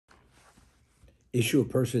issue a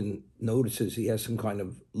person notices he has some kind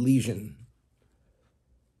of lesion.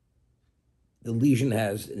 The lesion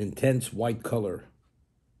has an intense white color,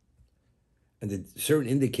 and the certain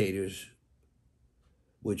indicators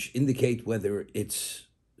which indicate whether it's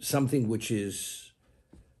something which is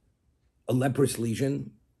a leprous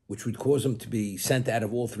lesion, which would cause him to be sent out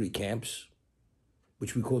of all three camps,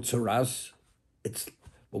 which we call tsaras. It's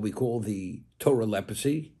what we call the Torah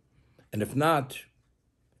leprosy. And if not,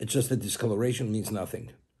 it's just that discoloration means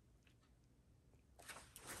nothing.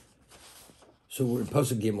 So we're in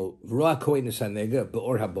Pasuk Gimel. V'ra kohen esanega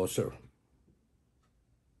be'or haboser.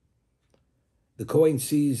 The kohen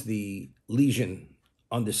sees the lesion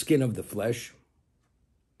on the skin of the flesh.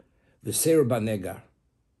 V'ser banega.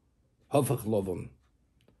 Hofach lovon.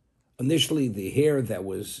 Initially, the hair that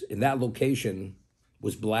was in that location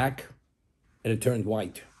was black, and it turned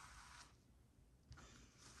white.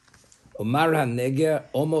 Omar hanega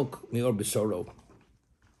omok mior besoro.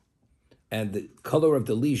 And the color of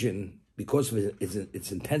the lesion, because of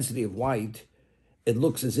its intensity of white, it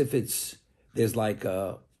looks as if there's like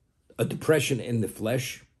a depression in the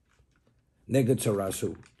flesh. Nega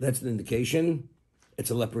tsarasu. That's an indication it's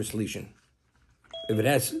a leprous lesion. If it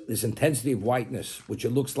has this intensity of whiteness, which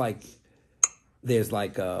it looks like there's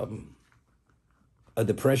like a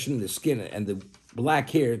depression in the skin and the black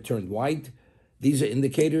hair turned white, these are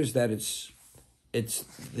indicators that it's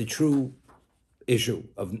the true issue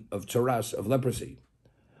of tsaras, of leprosy.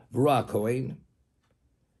 V'ra kohen,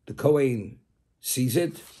 the kohen sees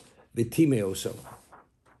it, v'time also,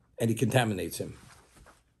 and he contaminates him.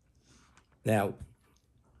 Now,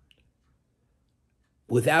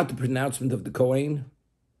 without the pronouncement of the kohen,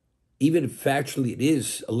 even if factually it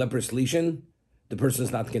is a leprous lesion, the person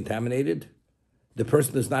is not contaminated. The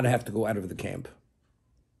person does not have to go out of the camp.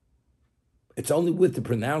 It's only with the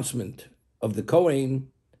pronouncement of the kohen,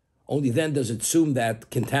 only then does it assume that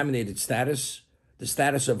contaminated status, the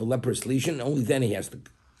status of a leprous lesion, only then he has to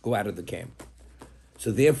go out of the camp.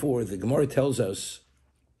 So therefore, the Gemara tells us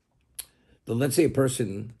that let's say a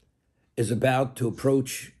person is about to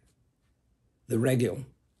approach the regel,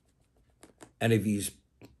 and if he's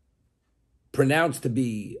pronounced to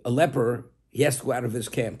be a leper, he has to go out of his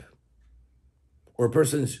camp. Or a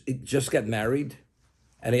person just got married,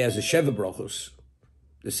 and he has a Sheva Brachos,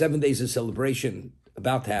 the 7 days of celebration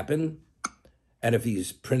about to happen, and if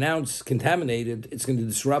he's pronounced contaminated, it's going to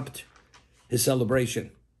disrupt his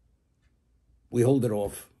celebration. We hold it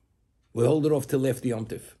off. We hold it off till after Yom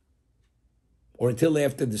Tov, or until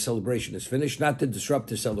after the celebration is finished, not to disrupt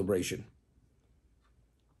the celebration.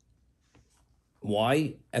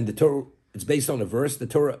 Why? And the Torah, it's based on a verse. The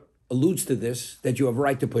Torah alludes to this, that you have a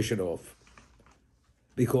right to push it off.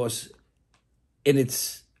 Because in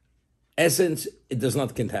its essence, it does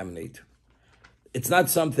not contaminate. It's not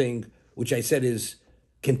something which I said is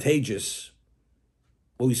contagious.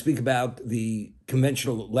 When we speak about the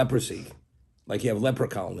conventional leprosy, like you have leper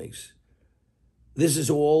colonies, this is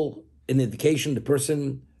all an indication the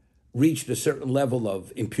person reached a certain level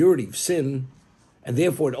of impurity, of sin, and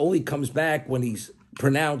therefore it only comes back when he's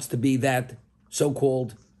pronounced to be that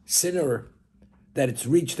so-called sinner, that it's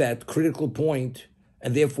reached that critical point,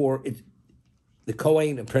 and therefore the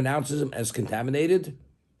Kohen pronounces him as contaminated,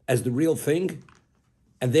 as the real thing,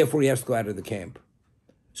 and therefore he has to go out of the camp.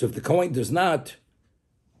 So if the Kohen does not,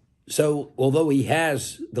 so although he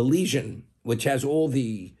has the lesion, which has all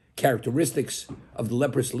the characteristics of the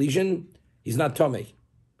leprous lesion, he's not Tomei.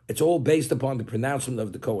 It's all based upon the pronouncement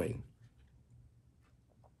of the Kohen.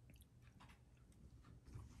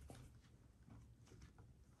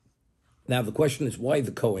 Now the question is, why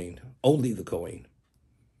the Kohen? Only the Kohen.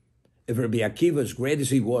 If Rabbi Akiva, as great as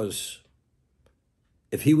he was,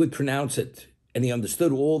 if he would pronounce it, and he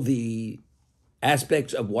understood all the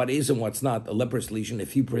aspects of what is and what's not a leprous lesion,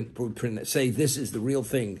 if he would say this is the real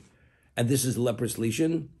thing, and this is a leprous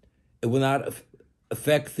lesion, it will not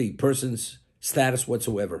affect the person's status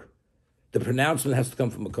whatsoever. The pronouncement has to come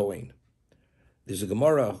from a Kohen. There's a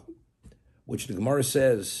Gemara, which the Gemara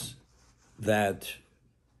says that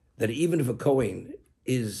even if a Kohen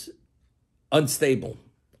is unstable,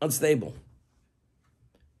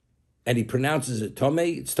 and he pronounces it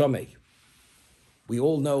Tomei, it's Tomei. We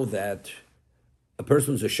all know that a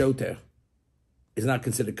person who's a shoter is not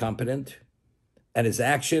considered competent, and his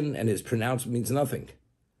action and his pronouncement means nothing.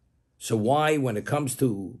 So why, when it comes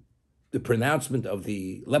to the pronouncement of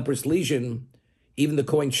the leprous lesion, even the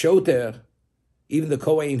Kohen shoter, even the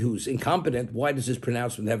Kohen who's incompetent, why does his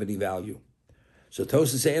pronouncement have any value? So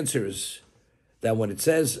Tosas answers that when it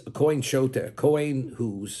says a Kohen shoter, a Kohen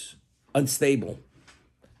who's unstable,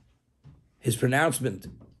 his pronouncement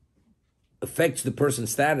affects the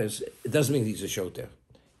person's status, it doesn't mean he's a shoter.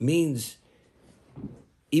 It means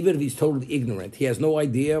even if he's totally ignorant, he has no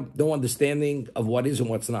idea, no understanding of what is and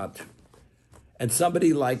what's not. And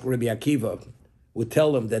somebody like Rabbi Akiva would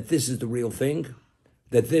tell him that this is the real thing,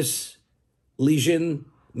 that this lesion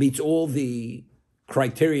meets all the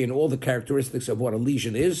criteria and all the characteristics of what a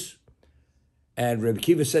lesion is. And Rabbi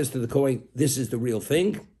Akiva says to the Kohen, this is the real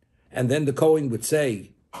thing. And then the Kohen would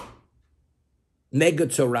say,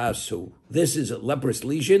 Negatzorasu, this is a leprous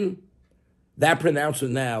lesion. That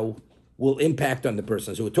pronouncement now will impact on the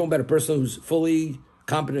person. So we're talking about a person who's fully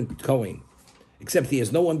competent Kohen, except he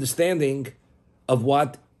has no understanding of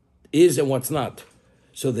what is and what's not.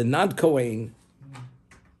 So the non-Kohen,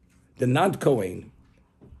 like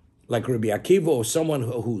Rabbi Akiva or someone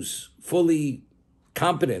who's fully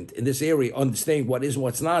competent in this area, understanding what is and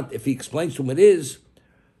what's not, if he explains to him it is,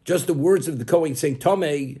 just the words of the Kohen saying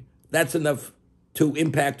Tomei, that's enough to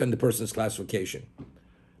impact on the person's classification.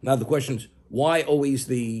 Now the question is, why always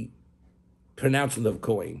the pronouncement of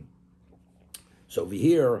Kohen? So over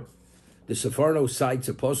here, the Sefarno cites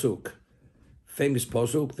a posuk, famous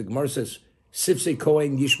posuk. The Gemara says, Sifsei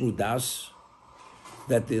Kohen Yishmu Das,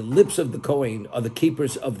 that the lips of the Kohen are the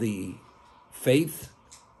keepers of the faith.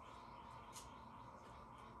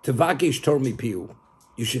 Tevakish Torah mipiu,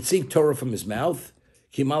 you should seek Torah from his mouth.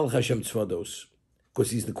 Ki malach Hashem tzvados,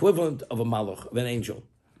 because he's the equivalent of a malach, of an angel.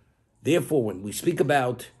 Therefore, when we speak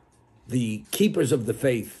about the keepers of the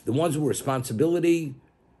faith, the ones who are responsible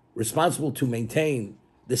to maintain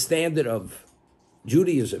the standard of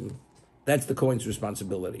Judaism, that's the Kohen's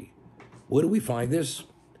responsibility. Where do we find this?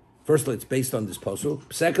 Firstly, it's based on this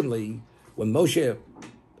posuk. Secondly, when Moshe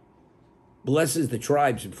blesses the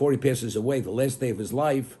tribes before he passes away, the last day of his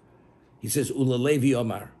life, he says, Ula Levi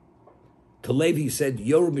Omar. To Levi he said,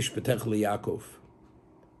 Yoru Mishpatech Yaakov.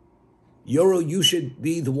 Yoru, you should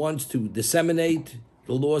be the ones to disseminate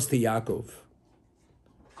the laws to Yaakov.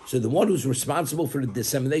 So the one who's responsible for the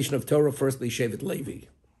dissemination of Torah, firstly, Shevet Levi.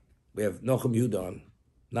 We have Nochem Yudon,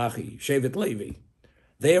 Nachi, Shevet Levi.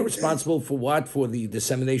 They are responsible for what? For the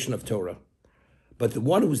dissemination of Torah. But the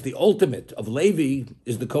one who's the ultimate of Levi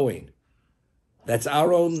is the Kohen. That's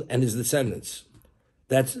Aaron and his descendants.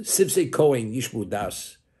 That's Sifsei Kohen Yishmu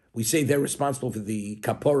Das. We say they're responsible for the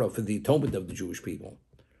kapora, for the atonement of the Jewish people,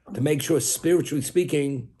 to make sure, spiritually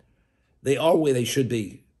speaking, they are where they should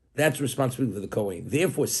be. That's responsibility for the Kohen.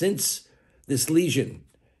 Therefore, since this lesion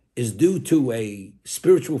is due to a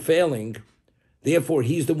spiritual failing, therefore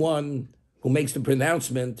he's the one who makes the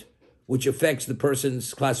pronouncement which affects the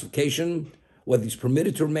person's classification, whether he's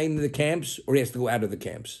permitted to remain in the camps or he has to go out of the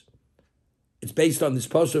camps. It's based on this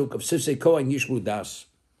posuk of Sifsei Kohen Yishmu Das.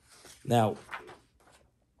 Now,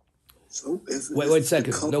 so wait a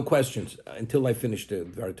second. No questions until I finish the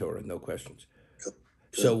Dvar Torah. No questions.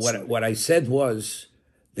 So what I said was,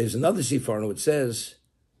 there's another Sefarno. It says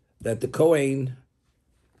that the Kohen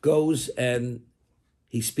goes and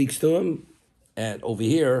he speaks to him, and over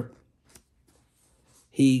here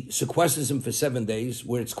he sequesters him for 7 days,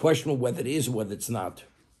 where it's questionable whether it is or whether it's not.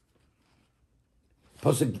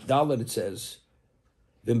 Pasuk Dalet, it says,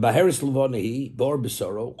 "V'imbaheres levonehi bor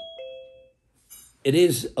besoro." It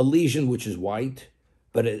is a lesion which is white,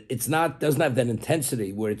 but it's not. Doesn't have that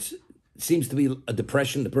intensity where it seems to be a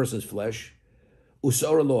depression in the person's flesh.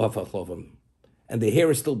 Usora lo hafachlovim, and the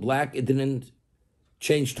hair is still black. It didn't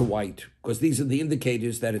change to white, because these are the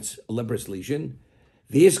indicators that it's a leprous lesion.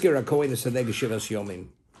 V'yisker hakohen esadeg shivas yomim.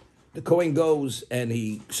 The Kohen goes and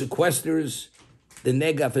he sequesters the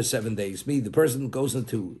nega for 7 days. The person goes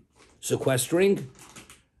into sequestering,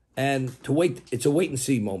 and to wait. It's a wait and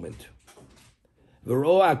see moment.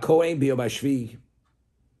 V'roa Kohen b'yom hashvi,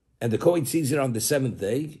 and the Kohen sees it on the 7th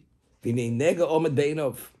day. V'nei nega omed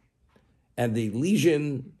beinov, and the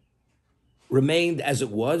lesion remained as it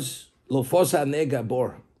was. Lo fosa nega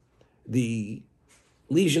bor, the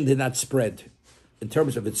lesion did not spread. In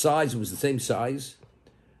terms of its size, it was the same size.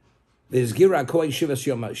 There's gira Kohen shivas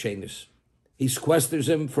yom shenis. He sequesters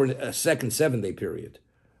him for a second 7-day period.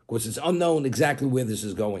 Of course, it's unknown exactly where this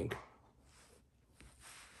is going.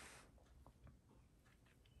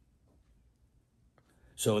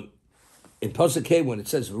 So in Pasuk K, when it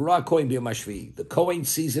says V'ra Kohen b'yom hashvi, the Kohen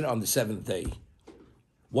sees it on the 7th day.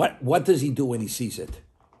 What does he do when he sees it?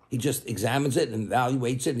 He just examines it and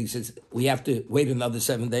evaluates it, and he says, we have to wait another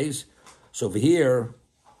 7 days. So over here,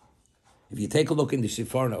 if you take a look in the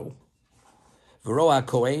Sefarno, V'roa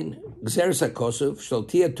Kohen, Gzeres HaKosov,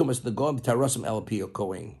 Shaltia Tumas Nagom B'Tarasim El Pio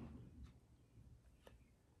Kohen.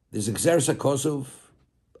 There's a Gzeres HaKosov,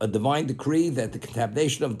 a divine decree that the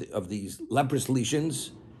contamination of these leprous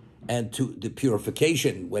lesions and to the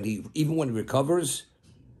purification, even when he recovers,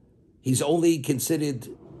 he's only considered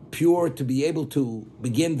pure to be able to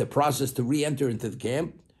begin the process to re-enter into the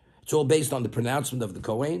camp. It's all based on the pronouncement of the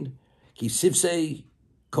Kohen. Ki sifsei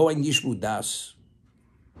Kohen yishbu das.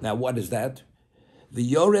 Now, what is that? The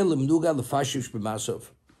yore lemnuga lefashish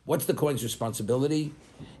b'masov. What's the Kohen's responsibility?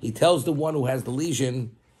 He tells the one who has the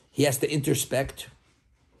lesion he has to introspect,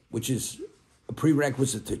 which is a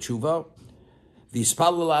prerequisite to tshuva. The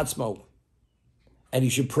yispalel atzmo, and he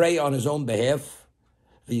should pray on his own behalf.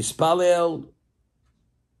 The yispalel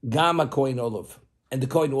gama Kohen olav, and the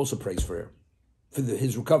Kohen also prays for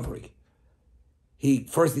his recovery. He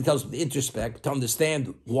tells him to introspect, to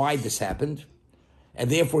understand why this happened, and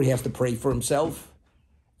therefore he has to pray for himself.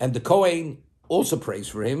 And the Kohen also prays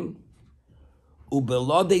for him.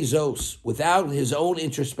 Ubelode zos, without his own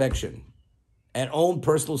introspection and own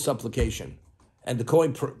personal supplication, and the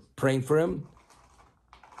Kohen praying for him.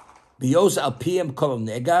 Bios al piem kol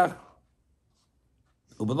nega,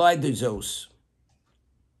 ubelode zos.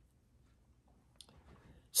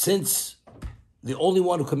 Since the only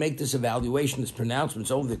one who can make this evaluation, this pronouncements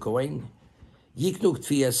over the Kohen, yiknuk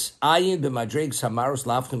tfias ayin b'madreg samaros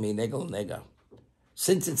lafnu mi negel nega.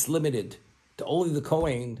 Since it's limited to only the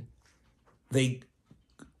Kohen, they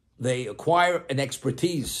acquire an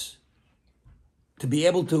expertise to be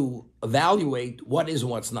able to evaluate what is and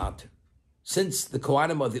what's not. Since the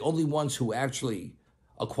Kohanim are the only ones who actually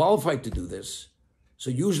are qualified to do this, so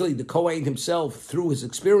usually the Kohen himself, through his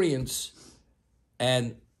experience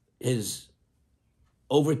and his,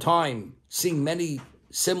 over time, seeing many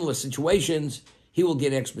similar situations, he will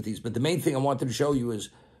get expertise. But the main thing I wanted to show you is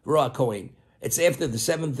Ra Kohen. It's after the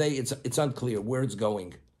seventh day. It's unclear where it's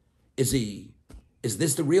going. Is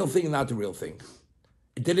this the real thing or not the real thing?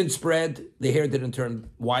 It didn't spread. The hair didn't turn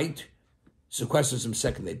white. Sequesters him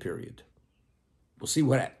second day period. We'll see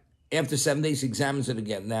what after 7 days he examines it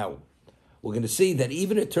again. Now we're going to see that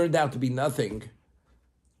even if it turned out to be nothing,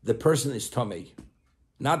 the person is tummy,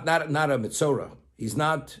 not a mitzora. He's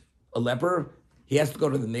not a leper. He has to go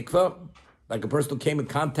to the mikveh, like a person who came in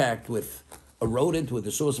contact with a rodent with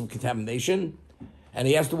a source of contamination, and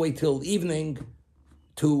he has to wait till evening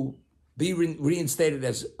to be reinstated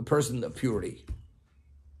as a person of purity.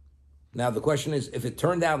 Now the question is, if it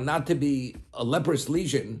turned out not to be a leprous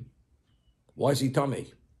lesion, why is he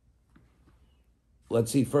tummy?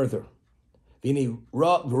 Let's see further. The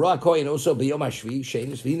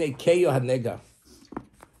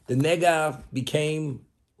nega became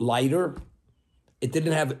lighter. It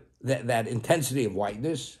didn't have that intensity of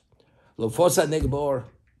whiteness. And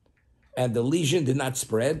the lesion did not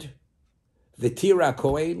spread. The tira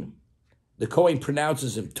Kohen, the Kohen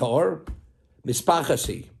pronounces him tor,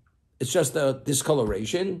 mispachasi. It's just a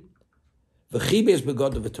discoloration. V'chibes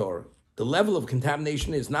begod of tor. The level of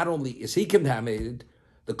contamination is not only is he contaminated,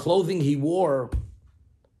 the clothing he wore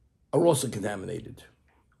are also contaminated.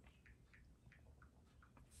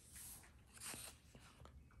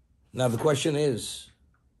 Now the question is,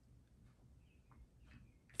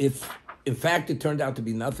 if in fact it turned out to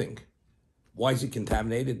be nothing, why is he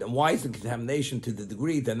contaminated? And why is the contamination to the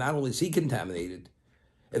degree that not only is he contaminated,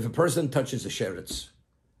 if a person touches a sheretz,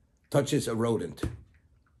 touches a rodent,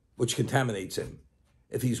 which contaminates him,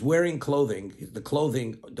 if he's wearing clothing, the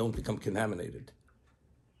clothing don't become contaminated.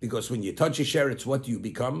 Because when you touch a sheretz, what do you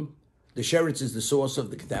become? The sheretz is the source of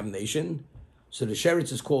the contamination. So the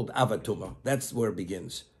sheretz is called avatuma. That's where it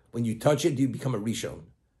begins. When you touch it, you become a rishon.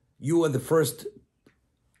 You are the first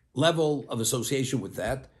level of association with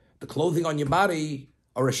that. The clothing on your body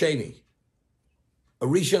are a sheni. A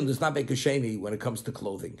rishon does not make a sheni when it comes to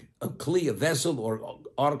clothing. A kli, a vessel or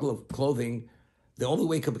article of clothing, the only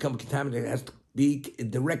way it can become contaminated has to be in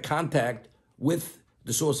direct contact with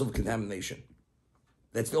the source of contamination.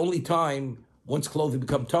 That's the only time once clothing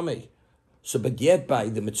become tummy. So, but yet by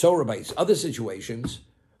the mitzorah, by other situations,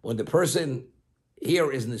 when the person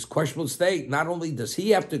here is in this questionable state, not only does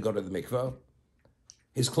he have to go to the mikveh,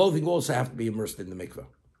 his clothing also have to be immersed in the mikveh.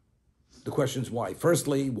 The question is why.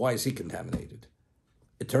 Firstly, why is he contaminated?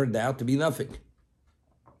 It turned out to be nothing.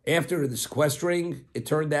 After the sequestering, it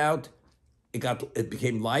turned out it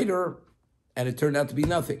became lighter, and it turned out to be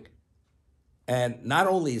nothing. And not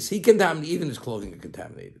only is he contaminated, even his clothing is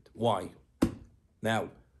contaminated. Why? Now,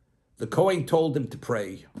 the Kohen told him to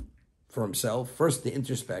pray for himself, first to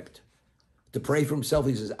introspect, to pray for himself.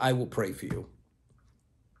 He says, I will pray for you.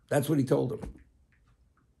 That's what he told him.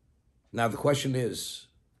 Now, the question is,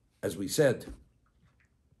 as we said,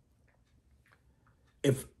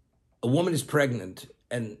 if a woman is pregnant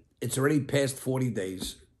and it's already past 40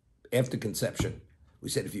 days after conception, we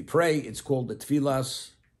said if you pray, it's called the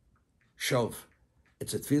tfilas shov.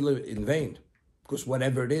 It's a tefillah in vain, because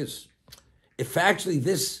whatever it is. If actually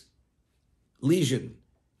this lesion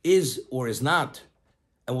is or is not,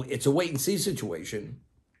 and it's a wait and see situation,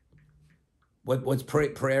 what's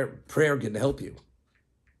prayer going to help you?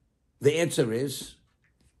 The answer is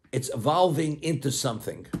it's evolving into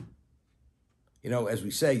something. As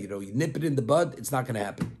we say, you nip it in the bud, it's not going to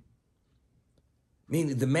happen.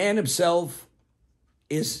 Meaning the man himself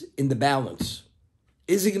is in the balance.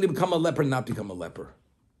 Is he going to become a leper or not become a leper?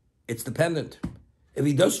 It's dependent. If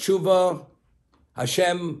he does tshuva,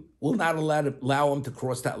 Hashem will not allow him to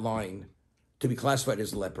cross that line to be classified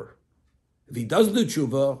as a leper. If he doesn't do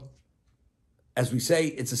tshuva, as we say,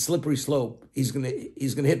 it's a slippery slope. He's gonna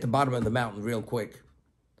hit the bottom of the mountain real quick.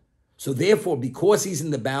 So therefore, because he's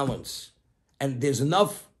in the balance, and there's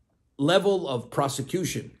enough level of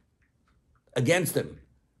prosecution against him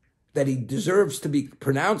that he deserves to be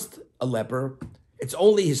pronounced a leper, it's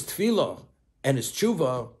only his tefillah and his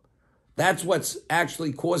tshuva that's what's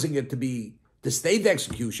actually causing it to stay the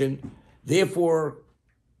execution. Therefore,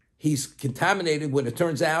 he's contaminated when it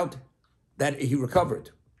turns out that he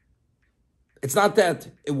recovered. It's not that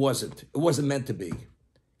it wasn't meant to be.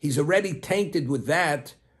 He's already tainted with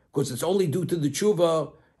that because it's only due to the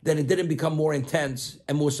tshuva that it didn't become more intense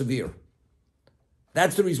and more severe.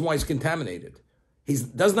 That's the reason why he's contaminated. He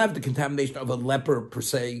doesn't have the contamination of a leper per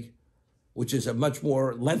se, which is a much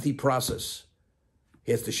more lengthy process.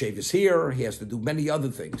 He has to shave his hair. He has to do many other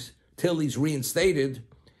things till he's reinstated.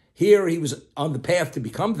 Here he was on the path to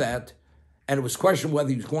become that, and it was questioned whether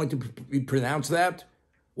he was going to be pronounced that,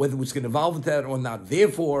 whether it was going to evolve with that or not.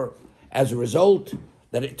 Therefore, as a result,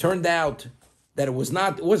 that it turned out that it was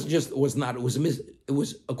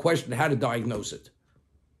a question of how to diagnose it.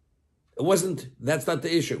 That's not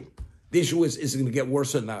the issue. The issue is it going to get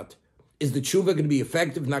worse or not? Is the tshuva going to be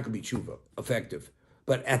effective? Not going to be tshuva effective.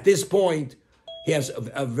 But at this point, he has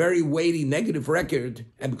a very weighty negative record,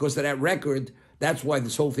 and because of that record, that's why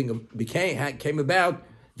this whole thing came about.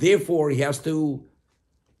 Therefore, he has to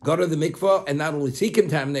go to the mikvah, and not only is he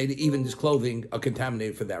contaminated, even his clothing are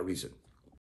contaminated for that reason.